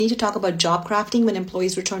We need to talk about job crafting when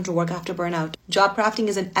employees return to work after burnout. Job crafting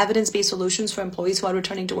is an evidence-based solutions for employees who are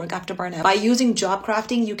returning to work after burnout. By using job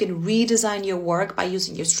crafting, you can redesign your work by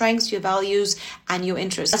using your strengths, your values, and your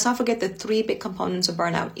interests. Let's not forget the three big components of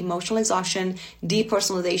burnout: emotional exhaustion,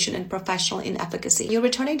 depersonalization, and professional inefficacy. You're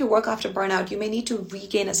returning to work after burnout, you may need to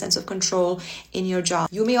regain a sense of control in your job.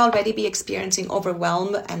 You may already be experiencing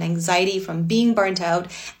overwhelm and anxiety from being burnt out,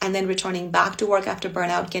 and then returning back to work after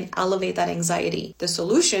burnout can elevate that anxiety. The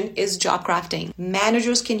solution is job crafting.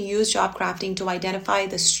 Managers can use job crafting to identify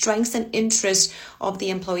the strengths and interests of the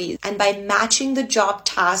employees, and by matching the job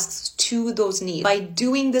tasks to those needs. By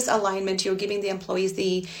doing this alignment, you're giving the employees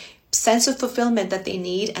the sense of fulfillment that they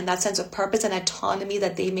need and that sense of purpose and autonomy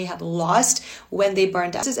that they may have lost when they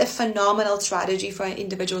burned out. This is a phenomenal strategy for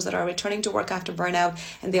individuals that are returning to work after burnout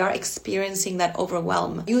and they are experiencing that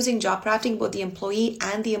overwhelm. Using job crafting, both the employee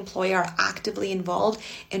and the employer are actively involved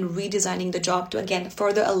in redesigning the job to, again,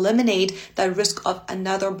 further eliminate the risk of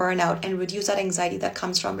another burnout and reduce that anxiety that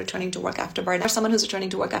comes from returning to work after burnout. For someone who's returning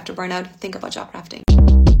to work after burnout, think about job crafting.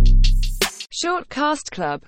 Short Cast Club.